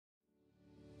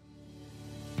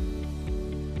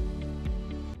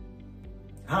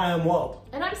Hi, I'm Walt.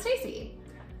 And I'm Stacy.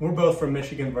 We're both from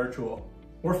Michigan Virtual.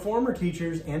 We're former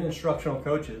teachers and instructional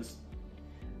coaches.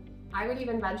 I would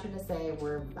even venture to say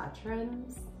we're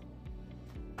veterans.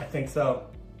 I think so.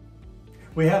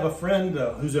 We have a friend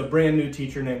though who's a brand new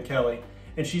teacher named Kelly,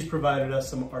 and she's provided us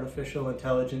some artificial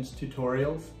intelligence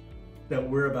tutorials that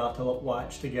we're about to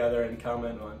watch together and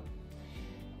comment on.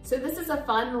 So this is a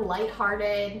fun,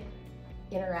 lighthearted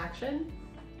interaction,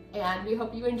 and we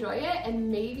hope you enjoy it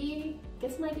and maybe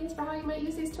get some ideas for how you might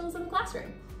use these tools in the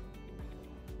classroom.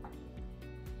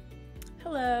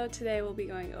 Hello, today we'll be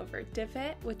going over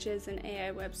Diffit, which is an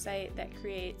AI website that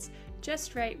creates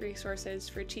just right resources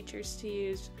for teachers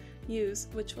to use,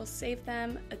 which will save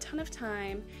them a ton of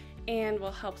time and will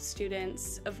help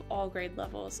students of all grade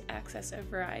levels access a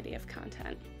variety of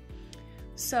content.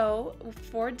 So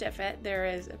for Diffit, there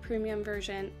is a premium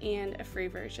version and a free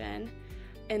version,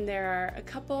 and there are a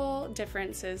couple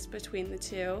differences between the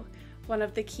two. One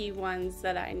of the key ones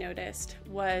that I noticed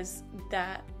was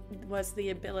the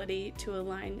ability to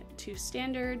align to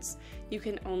standards you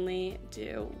can only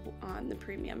do on the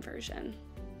premium version.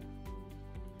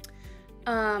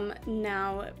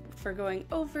 Now for going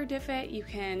over Diffit, you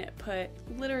can put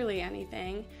literally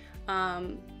anything,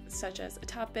 such as a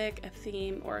topic, a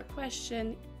theme, or a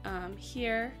question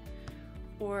here,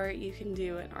 or you can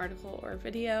do an article or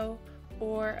video,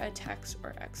 or a text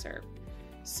or excerpt.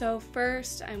 So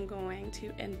first I'm going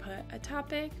to input a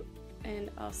topic,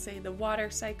 and I'll say the water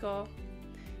cycle.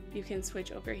 You can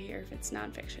switch over here if it's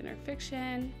nonfiction or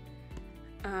fiction,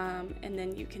 and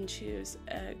then you can choose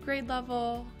a grade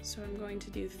level. So I'm going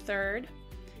to do third,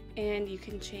 and you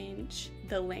can change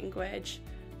the language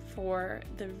for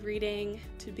the reading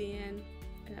to be in,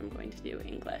 and I'm going to do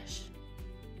English.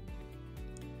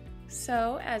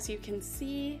 So as you can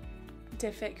see,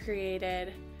 Diffit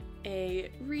created a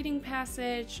reading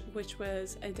passage which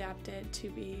was adapted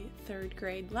to be third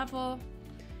grade level,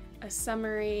 a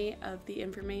summary of the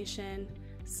information,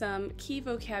 some key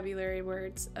vocabulary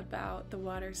words about the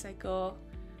water cycle,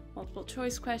 multiple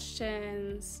choice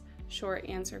questions, short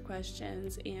answer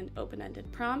questions, and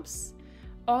open-ended prompts.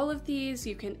 All of these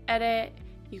you can edit,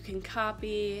 you can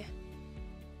copy,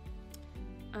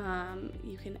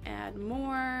 you can add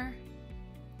more,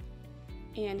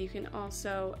 and you can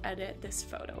also edit this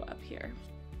photo up here.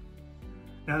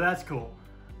 Now that's cool.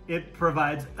 It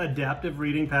provides adaptive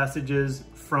reading passages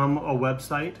from a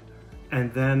website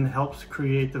and then helps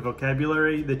create the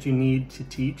vocabulary that you need to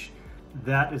teach.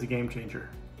 That is a game changer.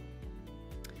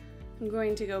 I'm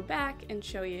going to go back and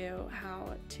show you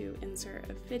how to insert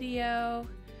a video.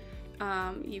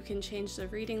 You can change the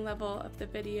reading level of the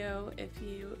video if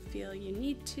you feel you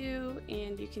need to,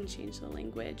 and you can change the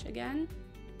language again.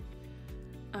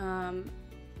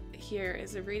 Here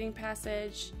is a reading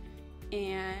passage,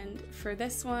 and for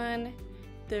this one,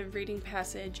 the reading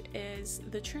passage is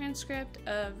the transcript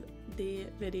of the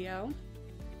video.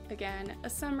 Again, a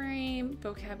summary,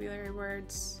 vocabulary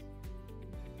words,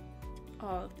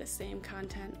 all of the same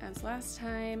content as last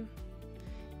time.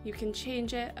 You can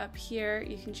change it up here.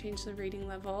 You can change the reading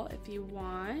level if you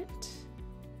want,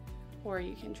 or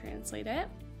you can translate it.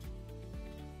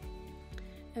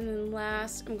 And then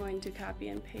last, I'm going to copy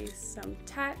and paste some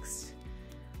text,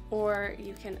 or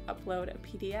you can upload a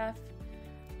PDF,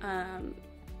 an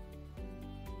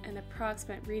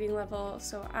approximate reading level.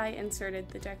 So I inserted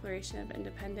the Declaration of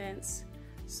Independence.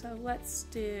 So let's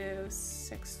do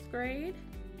 6th grade,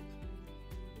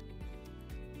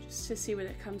 just to see what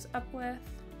it comes up with.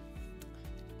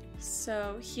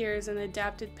 So here's an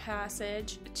adapted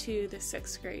passage to the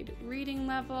 6th grade reading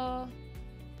level,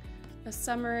 a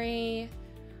summary,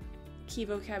 key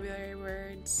vocabulary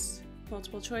words,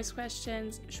 multiple choice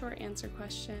questions, short answer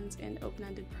questions, and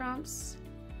open-ended prompts.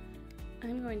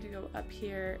 I'm going to go up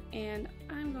here and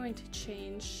I'm going to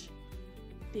change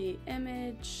the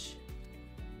image.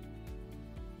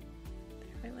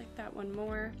 I like that one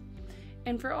more.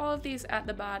 And for all of these, at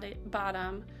the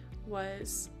bottom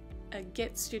was a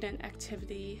Get Student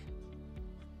Activity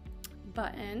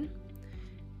button,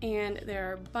 and there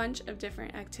are a bunch of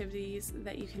different activities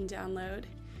that you can download.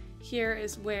 Here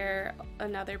is where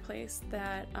another place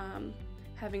that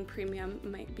having premium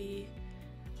might be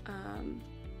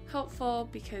helpful,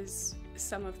 because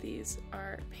some of these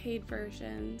are paid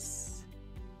versions.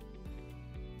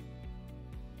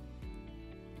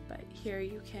 But here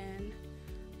you can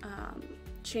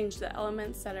change the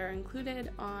elements that are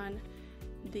included on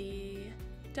the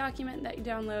document that you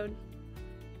download.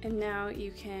 And now you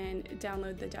can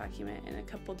download the document in a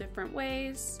couple different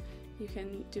ways. You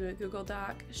can do a Google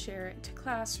Doc, share it to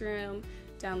Classroom,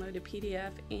 download a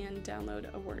PDF, and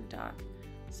download a Word doc.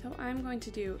 So I'm going to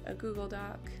do a Google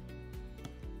Doc.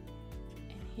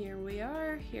 here we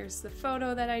are. Here's the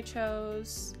photo that I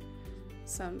chose,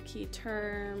 some key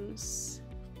terms,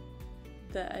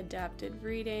 the adapted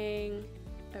reading,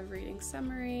 a reading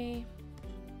summary,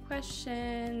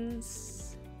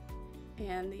 questions,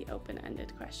 and the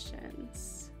open-ended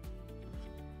questions.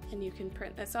 And you can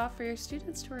print this off for your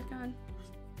students to work on.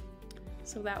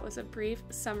 So that was a brief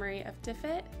summary of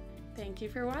Diffit. Thank you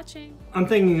for watching. I'm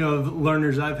thinking of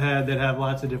learners I've had that have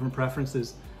lots of different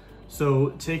preferences. So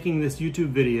taking this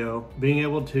YouTube video, being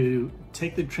able to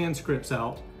take the transcripts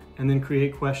out and then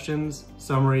create questions,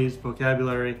 summaries,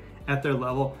 vocabulary at their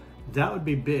level, that would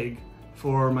be big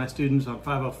for my students on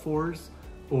 504s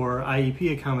or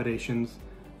IEP accommodations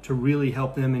to really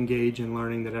help them engage in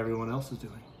learning that everyone else is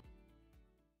doing.